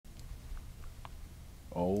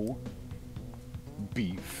Oh,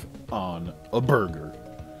 beef on a burger.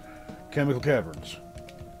 Chemical Caverns.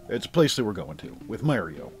 It's a place that we're going to, with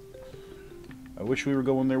Mario. I wish we were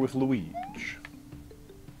going there with Luigi.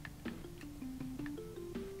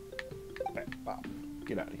 Bob,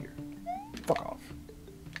 get out of here. Fuck off.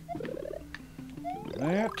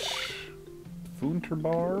 That.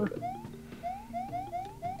 Funterbar.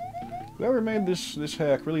 Whoever made this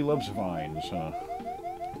hack really loves vines, huh?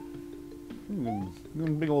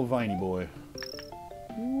 Big old viney boy.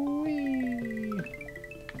 Whee!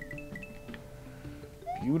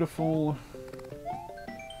 Beautiful.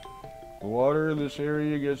 The water in this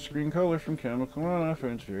area gets green color from chemical runoff,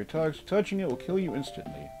 and it's very toxic. Touching it will kill you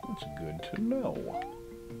instantly. That's good to know.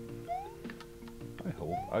 I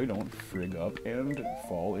hope I don't frig up and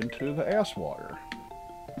fall into the ass water.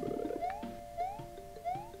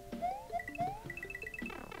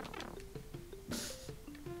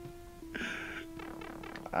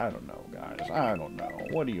 I don't know, guys. I don't know.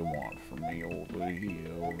 What do you want from me over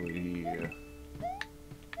here, over here?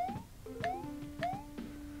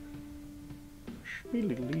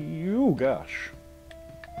 Oh, gosh.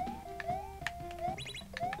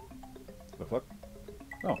 The fuck?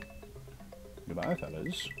 Oh. Goodbye,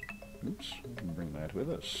 fellas. Oops. Bring that with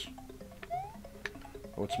us.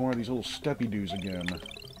 Oh, it's more of these little steppy-doos again.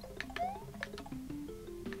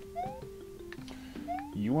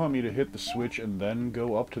 You want me to hit the switch and then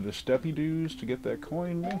go up to the steppy-doos to get that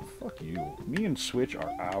coin? Man, fuck you. Me and Switch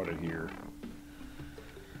are out of here.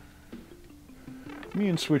 Me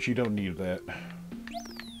and Switch, you don't need that.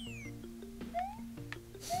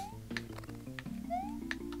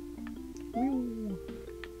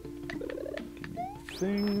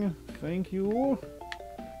 Thing. Thank you,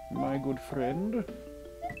 my good friend.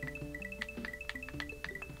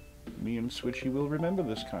 Me and Switchy will remember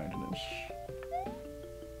this kindness.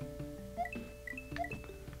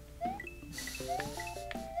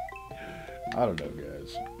 I don't know,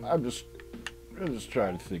 guys. I'm just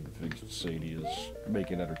trying to think of things that Sadie is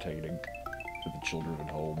making entertaining for the children at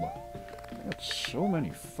home. I got so many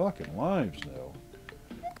fucking lives, though.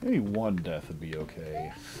 Maybe one death would be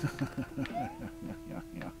okay. yeah.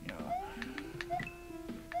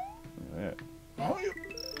 Oh, yeah.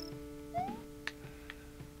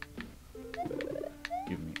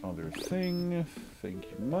 Give me other thing. Thank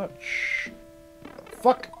you much.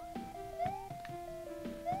 Fuck!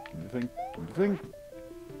 Give me the thing. Give me the thing.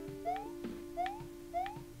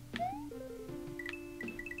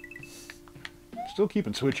 Still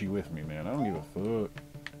keeping Switchy with me, man. I don't give a fuck.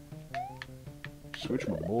 Switch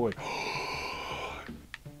my boy.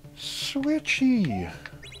 Switchy!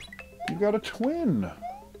 You got a twin!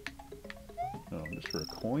 Oh, just for a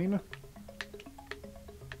coin?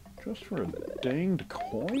 Just for a danged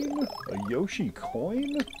coin? A Yoshi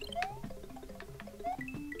coin?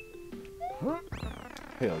 Huh?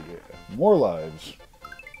 Hell yeah. More lives.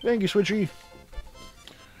 Thank you, Switchy.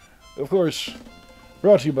 Of course,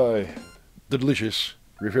 brought to you by the delicious,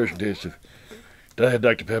 refreshing taste of Diet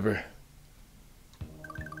Dr. Pepper.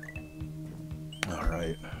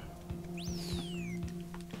 Alright.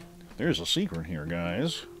 There's a secret here,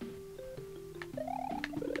 guys.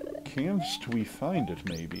 Canst we find it,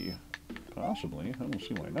 maybe? Possibly. I don't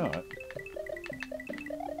see why not.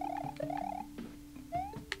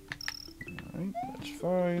 Alright, that's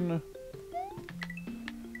fine.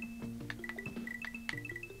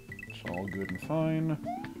 It's all good and fine.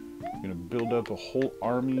 I'm gonna build up a whole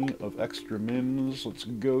army of extra mins. Let's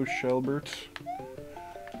go, Shelbert.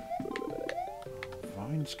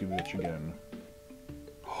 Vine Scovitch again.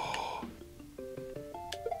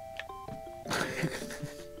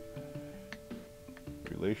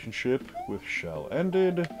 Relationship with Shell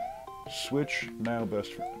ended. Switch, now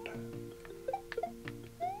best friend.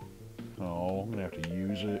 Oh, I'm gonna have to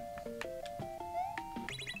use it.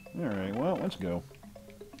 Alright, well, let's go.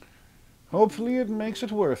 Hopefully it makes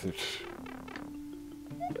it worth it.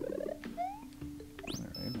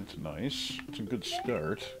 Alright, that's nice. It's a good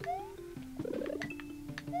start.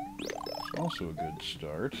 It's also a good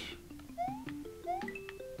start.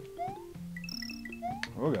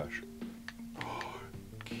 Oh gosh.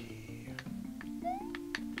 Key.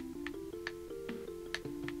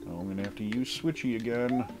 Oh, I'm gonna have to use Switchy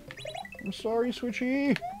again. I'm sorry,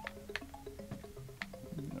 Switchy!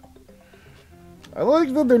 I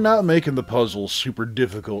like that they're not making the puzzles super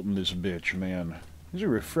difficult in this bitch, man. These are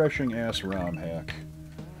refreshing-ass Romhack.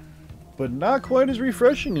 But not quite as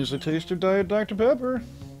refreshing as the taste of Diet Dr. Pepper.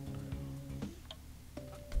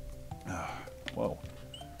 Whoa.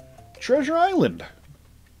 Treasure Island!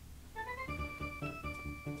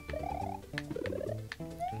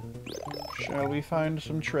 Shall we find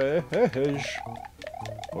some treasure?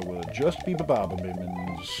 Or will it just be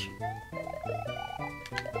Babababimins?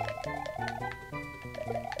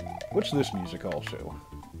 What's this music also?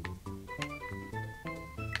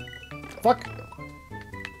 Fuck!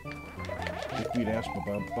 Liquid ass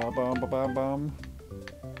ba-bum.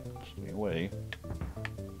 Stay away.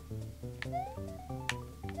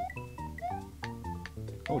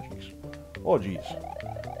 Oh jeez. Oh jeez.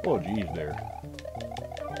 Oh jeez there.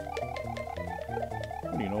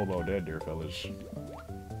 What do you know about that there, fellas?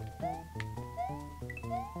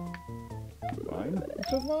 Vine?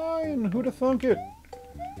 It's a vine! Who'da thunk it?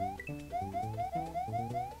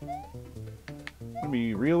 To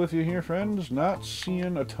be real with you here, friends, not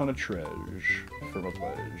seeing a ton of treasure from a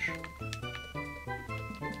pledge.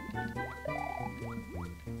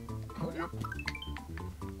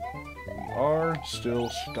 We are still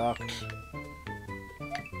stocked,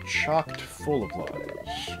 chocked full of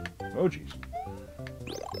lives. Oh jeez.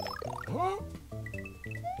 Alright,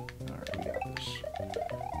 we got this.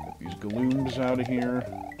 Get these galooms out of here.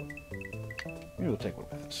 Maybe we'll take one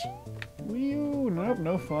with us. Whew, nope,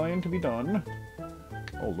 no flying to be done.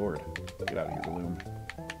 Oh lord, get out of here, Galoom.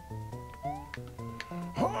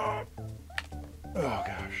 Oh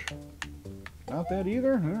gosh. Not that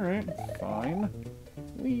either? Alright, fine.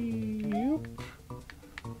 Weep.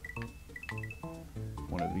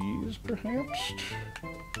 One of these, perhaps?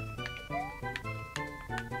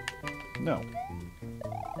 No.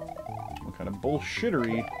 What kind of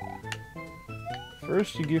bullshittery?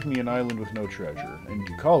 First you give me an island with no treasure, and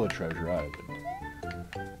you call it Treasure Island.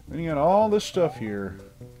 Then you got all this stuff here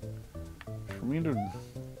for me to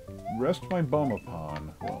rest my bum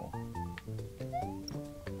upon. Well,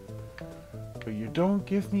 but you don't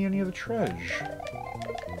give me any of the treasure.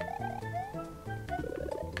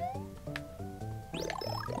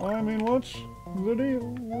 I mean, what's the deal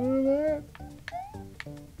with that?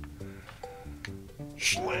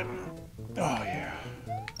 Slim. Oh, yeah.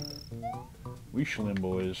 We Schlim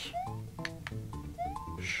boys.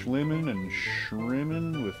 Schlimmin' and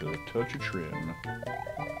shrimmin' with a touch of trim.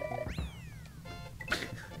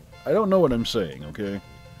 I don't know what I'm saying, okay?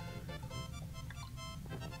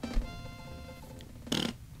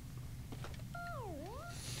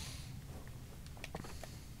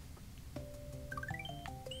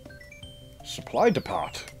 Supply depot.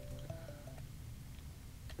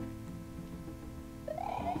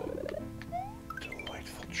 Oh,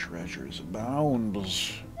 delightful treasures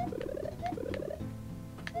abounds.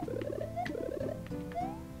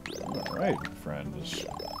 Alright, friends.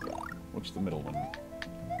 What's the middle one?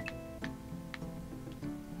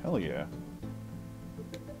 Hell yeah.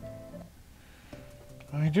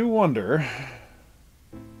 I do wonder...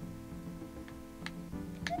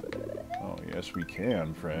 Oh, yes we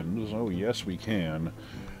can, friends. Oh, yes we can.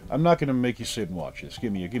 I'm not gonna make you sit and watch this.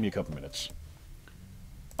 Give me a couple minutes.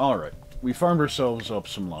 Alright. We farmed ourselves up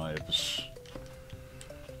some lives.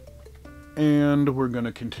 And we're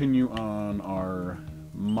gonna continue on our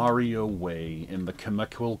Mario way in the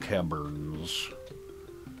chemical caverns.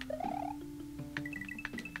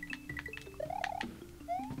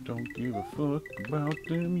 Don't give a fuck about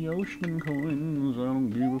them Yoshman coins. I don't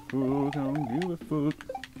give a fuck, I don't give a fuck.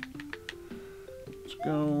 Let's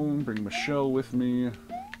go, bring Michelle with me.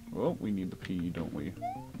 Well, we need the P, don't we?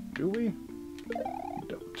 Do we? We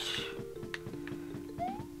don't.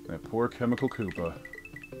 That poor chemical Koopa.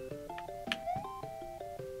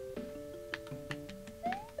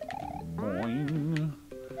 Boing.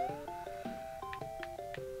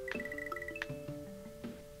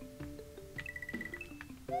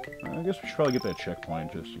 I guess we should probably get that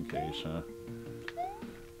checkpoint just in case, huh?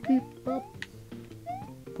 Beep, bop,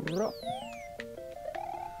 brop.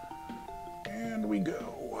 And we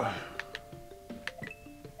go.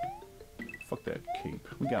 Fuck that cape.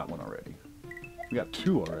 We got one already. We got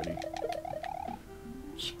two already.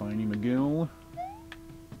 Spiny McGill.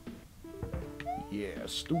 Yeah,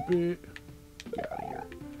 stupid. Get out of here.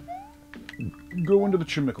 Go into the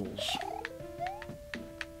chemicals.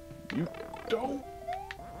 You don't.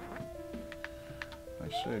 I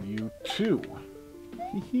said you too.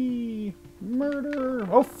 Hee hee. Murder.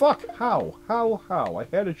 Oh fuck. How? How? I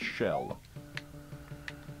had a shell.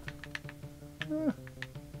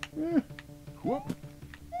 Whoop.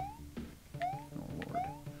 Oh lord.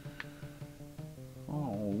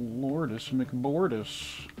 Oh lordus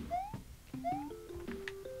McBordus.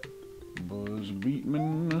 Buzz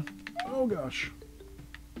Beatman. Oh gosh.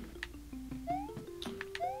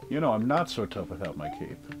 You know, I'm not so tough without my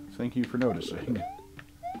cape. Thank you for noticing.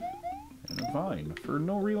 And a vine, for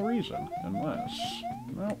no real reason, unless...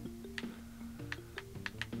 Well...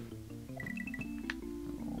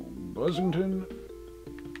 Oh, Buzzington...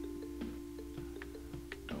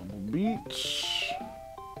 beats.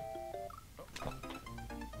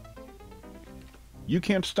 You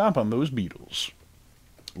can't stomp on those beetles.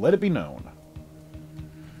 Let it be known.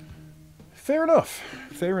 Fair enough.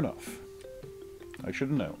 Fair enough. I should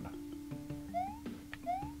have known.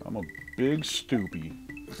 I'm a big stoopy.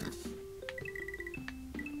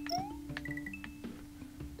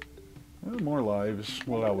 Well, more lives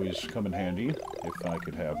will always come in handy if I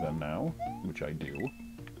could have them now, which I do.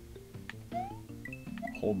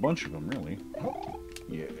 A whole bunch of them, really.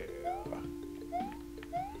 Yeah.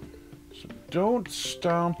 So don't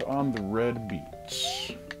stomp on the red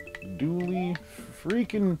beets. Duly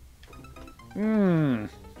freaking...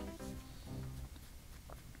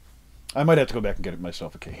 I might have to go back and get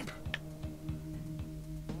myself a cape.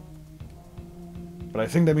 But I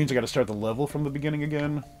think that means I gotta start the level from the beginning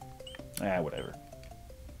again. Ah, whatever.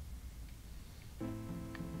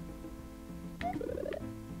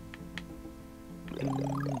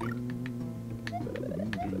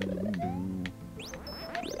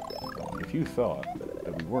 If you thought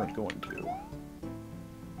that we weren't going to,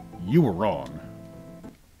 you were wrong.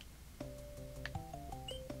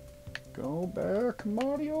 Go back,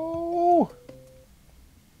 Mario!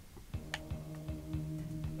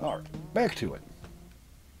 Alright, back to it.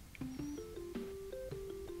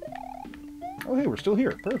 Oh, hey, we're still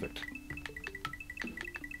here. Perfect.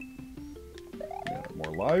 Got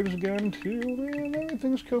more lives again, too. Man,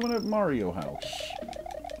 everything's coming at Mario House.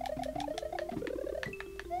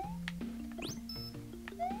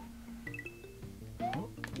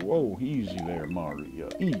 Whoa, easy there, Mario.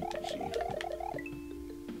 Easy.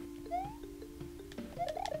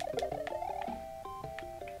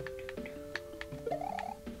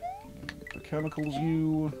 The chemicals,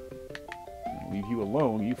 you... Leave you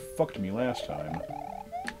alone. You fucked me last time.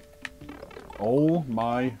 Oh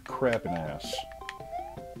my crappin' ass.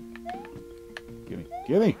 Gimme.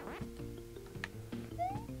 Gimme!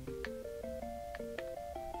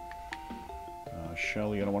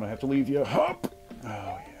 Shelly, I don't want to have to leave you. Hop! Oh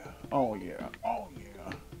yeah. Oh yeah. Oh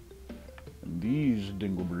yeah. And these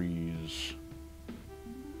dingleberries.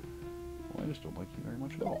 Well, I just don't like you very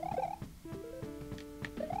much at all.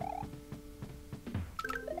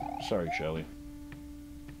 Sorry, Shelly.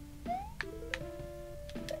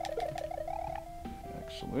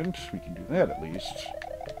 Excellent. We can do that at least.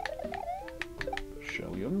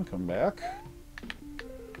 Shellium, come back.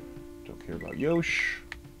 Don't care about Yosh.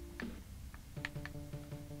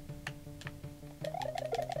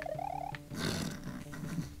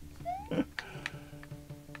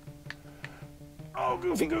 Oh,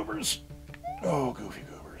 Goofy Goobers. Oh, Goofy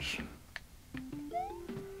Goobers.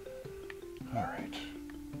 Alright.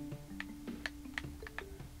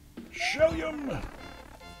 Shellium!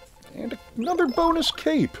 And another bonus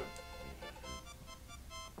cape.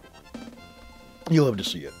 You'll love to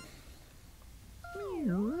see it.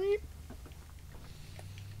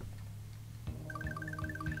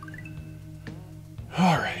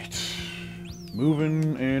 Alright.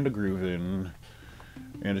 Moving and a grooving.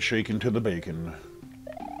 And a shaking to the bacon.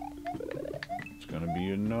 It's gonna be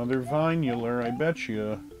another vinular, I bet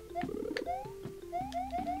you.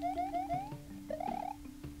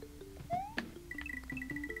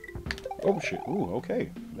 Oh shit, ooh,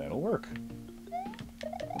 okay. That'll work.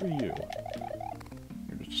 What are you?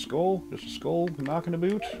 You're just a skull? Just a skull knocking a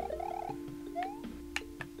boot?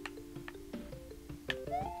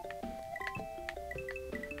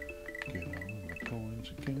 Get all the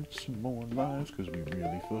coins and get some more lives, cause we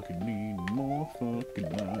really fucking need more fucking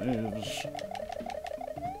lives.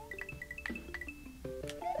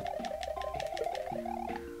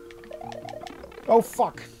 Oh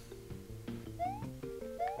fuck!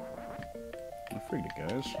 Frigged it,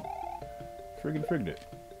 guys. Frigged it.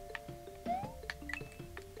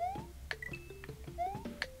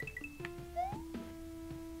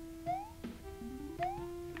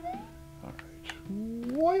 Alright.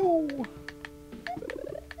 Whoa!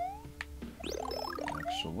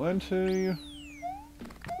 Excellente.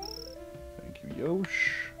 Thank you, Yosh.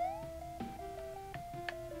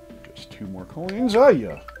 Just 2 more coins. Ah,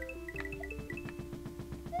 yeah.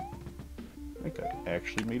 I think that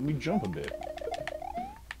actually made me jump a bit.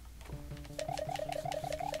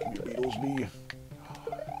 Be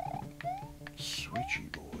switchy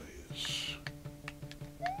boys.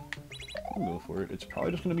 I'll go for it. It's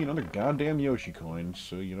probably just gonna be another goddamn Yoshi coin,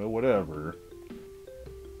 so you know, whatever.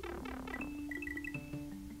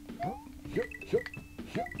 Yep.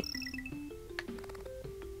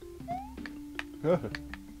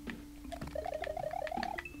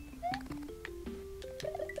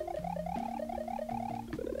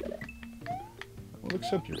 I'll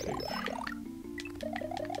accept your cape.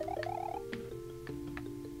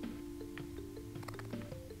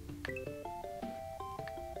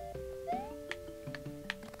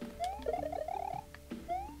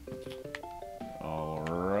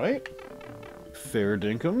 fair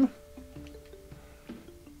dinkum.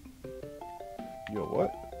 Yo,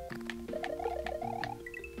 what?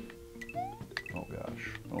 Oh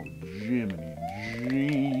gosh. Oh, Jiminy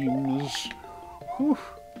James. Whew.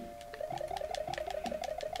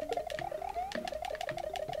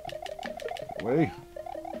 Get away.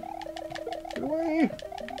 Get away!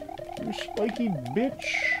 You spiky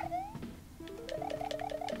bitch!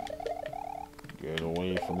 Get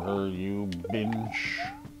away from her, you binge.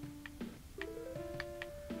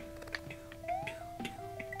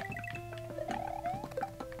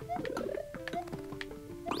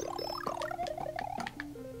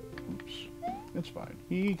 Oops. It's fine.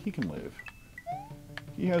 He can live.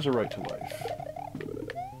 He has a right to life.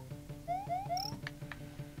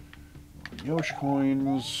 Yosh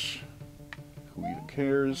coins. Who even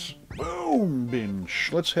cares? Boom! Binge.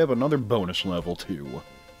 Let's have another bonus level, too.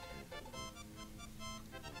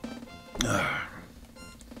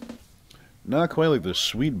 Not quite like the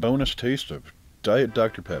sweet bonus taste of Diet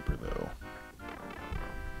Dr. Pepper, though.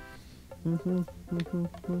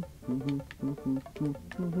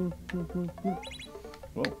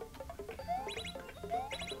 Whoa.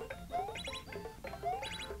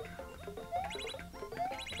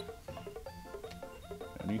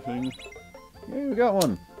 Anything? Yeah, we got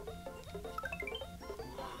one.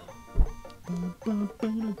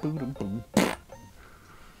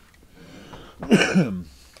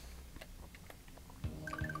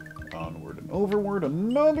 Onward and overward,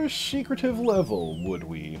 another secretive level, would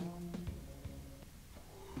we?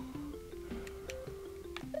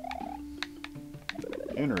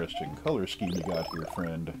 Interesting color scheme you got here,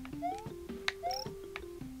 friend.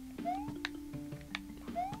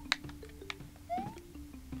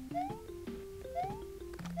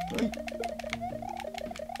 Right.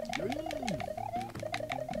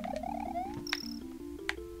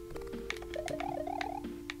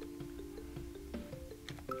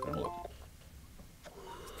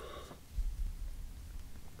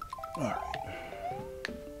 Alright.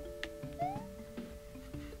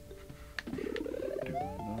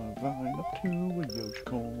 Doing a vine up to a Yosh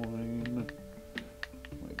coin.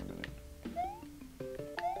 Wait a minute.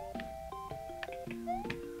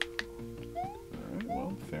 Alright,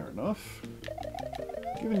 well, fair enough.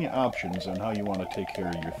 Giving you options on how you want to take care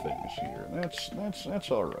of your things here.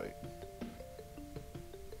 That's alright.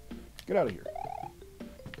 Get out of here.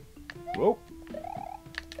 Whoa.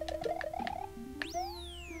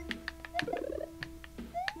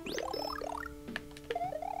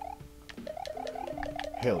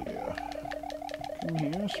 Hell yeah. Come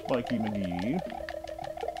here, Spiky McGee.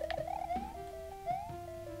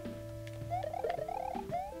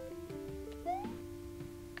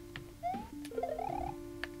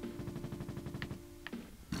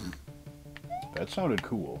 That sounded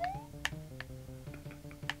cool.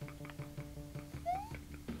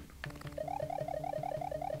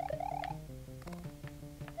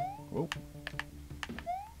 Whoa.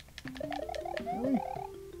 Really?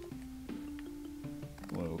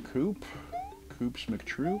 Hello, Coop. Coops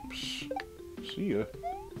McTroops. See ya.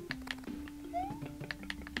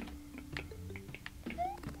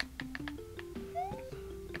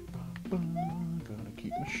 Gotta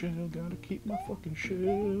keep my shell, gotta keep my fucking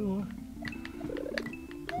shell.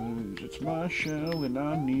 'Cause it's my shell and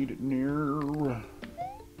I need it near.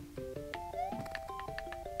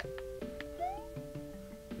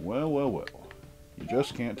 Well, well, well. You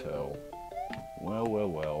just can't tell. Well, well,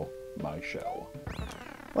 well. My shell.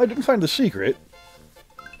 Well, I didn't find the secret.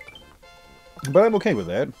 But I'm okay with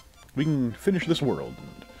that. We can finish this world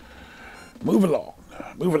and move along.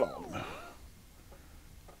 Move along.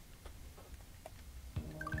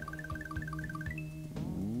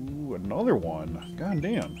 Ooh, another one. God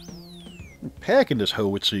damn. I'm packing this hoe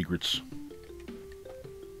with secrets.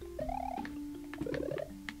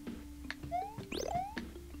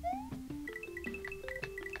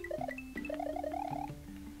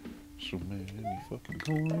 So many fucking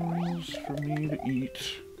coins for me to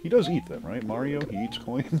eat. He does eat them, right? Mario, he eats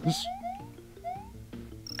coins.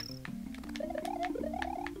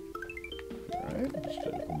 Alright, just a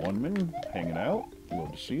one-man hanging out.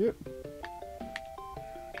 Love to see it.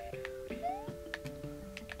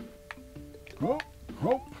 Oh,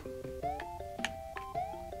 oh.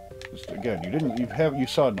 Just again, you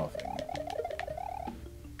saw nothing.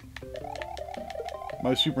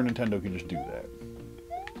 My Super Nintendo can just do that.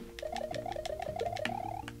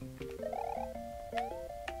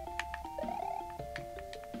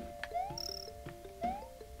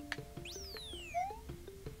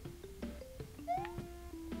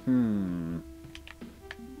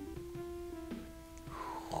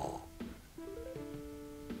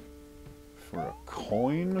 For a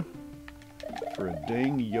coin? For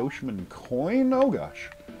dang Yoshman coin? Oh gosh.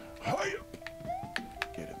 Hi up.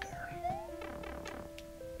 Get in there.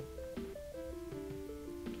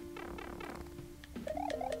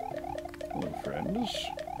 Hello, friends.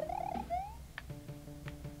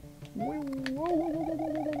 Whoa, whoa, whoa,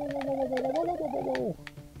 whoa, whoa.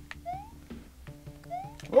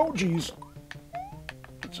 Oh, jeez.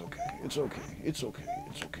 It's okay. It's okay. It's okay.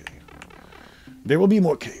 It's okay. There will be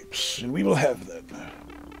more capes, and we will have them.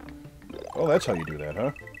 Oh, that's how you do that,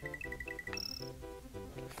 huh?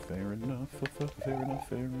 Fair enough, fair enough,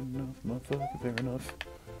 fair enough, motherfucker, fair enough.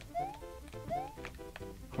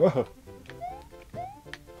 Oh.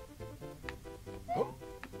 Oh.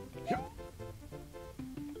 Yep.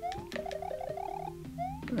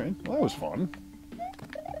 Alright, well, that was fun.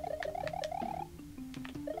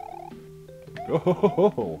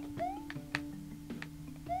 Oh.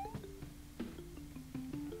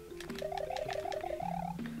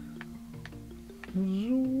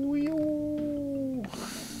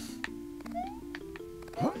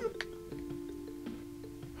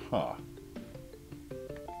 Huh.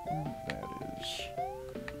 That is...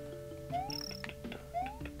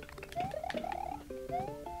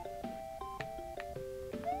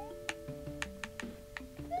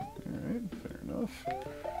 Alright, fair enough.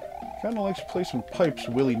 Kinda likes to play some pipes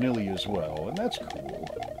willy-nilly as well, and that's cool.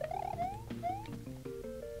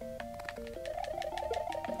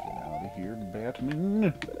 Get out of here,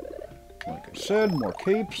 Batman. Like I said, more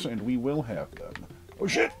capes, and we will have them. Oh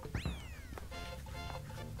shit!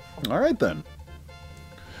 Alright then.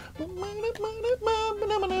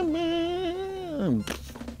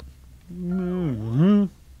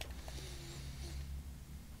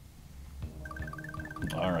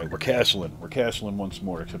 Alright, we're castling. We're castling once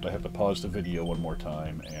more, except I have to pause the video one more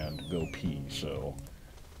time and go pee, so...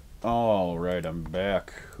 Alright, I'm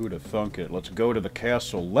back. Who'da thunk it? Let's go to the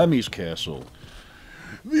castle. Lemmy's castle.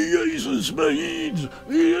 The Ace of Spades!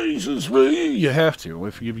 The Ace of Spades! You have to.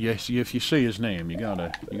 If you say his name, you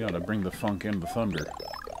gotta bring the funk and the thunder.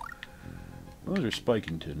 Those are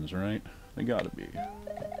spiking tins, right? They gotta be.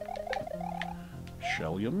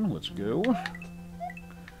 Shellium, let's go.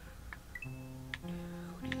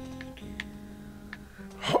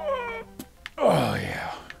 Oh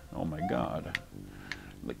yeah. Oh my god.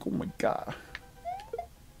 Like, oh my god.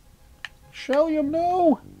 Shellium,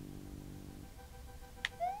 no!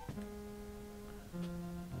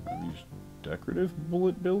 Decorative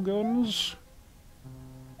bullet bill guns?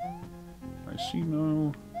 I see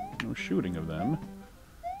no shooting of them.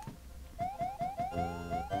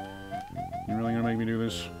 You really gonna make me do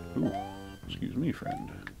this? Ooh, excuse me,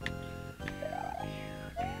 friend.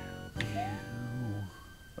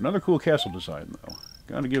 Another cool castle design, though.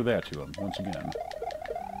 Gotta give that to him, once again.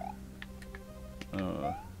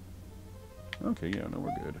 Okay, yeah, no,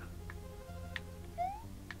 we're good.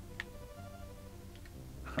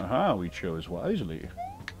 Haha, we chose wisely.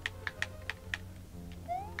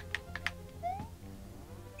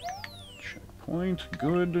 Checkpoint,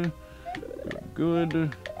 good.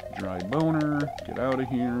 Good. Dry boner, get out of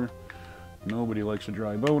here. Nobody likes a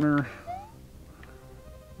dry boner.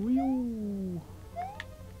 Whee-oo.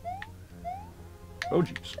 Oh,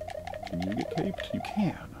 jeez. Can you get caped? You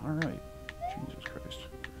can. Alright. Jesus Christ.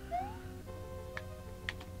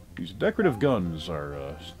 These decorative guns are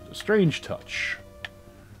a strange touch.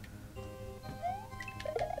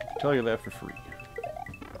 I'll tell you that for free.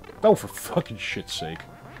 Oh, for fucking shit's sake.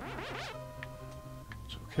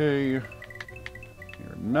 It's okay.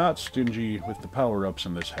 You're not stingy with the power-ups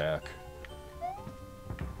in this hack.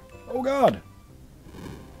 Oh god!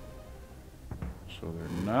 So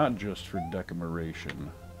they're not just for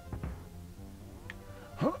decoration.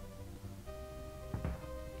 Huh?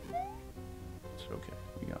 It's okay.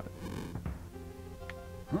 We got it.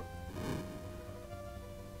 Huh?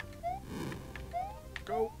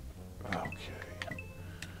 Go! Okay.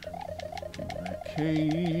 That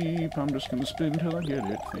cape. I'm just gonna spin till I get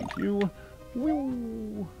it. Thank you.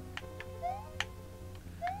 Woo!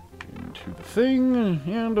 Into the thing,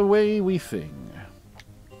 and away we thing.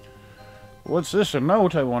 What's this, a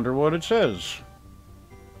note? I wonder what it says.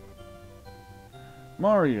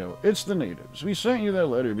 Mario, it's the natives. We sent you that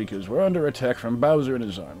letter because we're under attack from Bowser and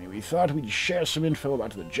his army. We thought we'd share some info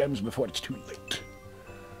about the gems before it's too late.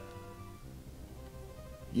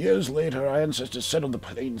 Years later, our ancestors settled the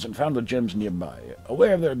plains and found the gems nearby,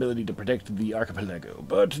 aware of their ability to protect the archipelago,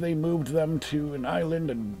 but they moved them to an island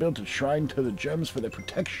and built a shrine to the gems for their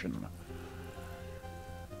protection.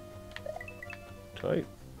 Tight.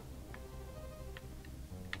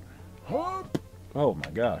 Hop! Oh my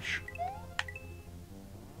gosh.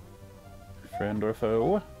 Friend or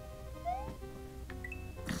foe?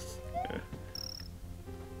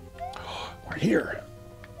 We're here.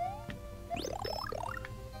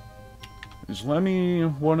 Is Lemmy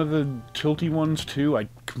one of the tilty ones too? I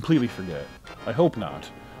completely forget. I hope not.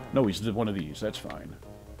 No, he's one of these. That's fine.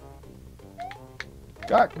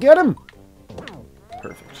 Get him!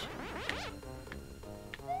 Perfect.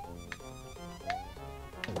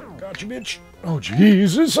 Gotcha, bitch. Oh,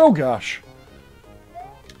 Jesus. Oh, gosh.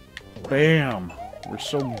 Bam. We're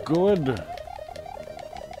so good.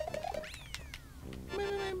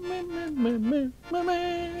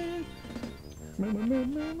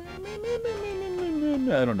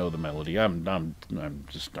 I don't know the melody. I'm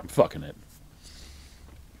fucking it.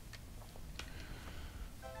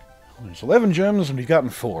 There's 11 gems and we've gotten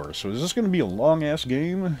 4. So is this going to be a long-ass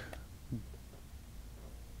game?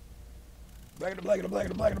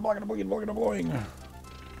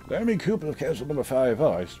 Lemmy Coop of Castle number 5.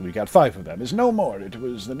 Oh, we got 5 of them. Is no more. It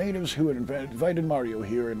was the natives who had invited Mario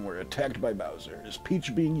here and were attacked by Bowser. Is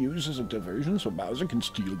Peach being used as a diversion so Bowser can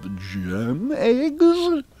steal the gem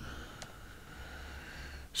eggs?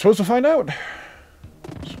 Suppose we'll find out.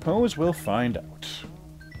 Suppose we'll find out.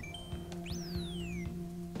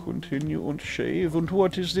 Continue and shave. And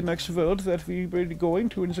what is the next world that we will be going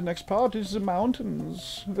to in the next part is the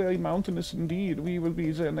mountains. Very mountainous indeed. We will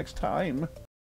be there next time.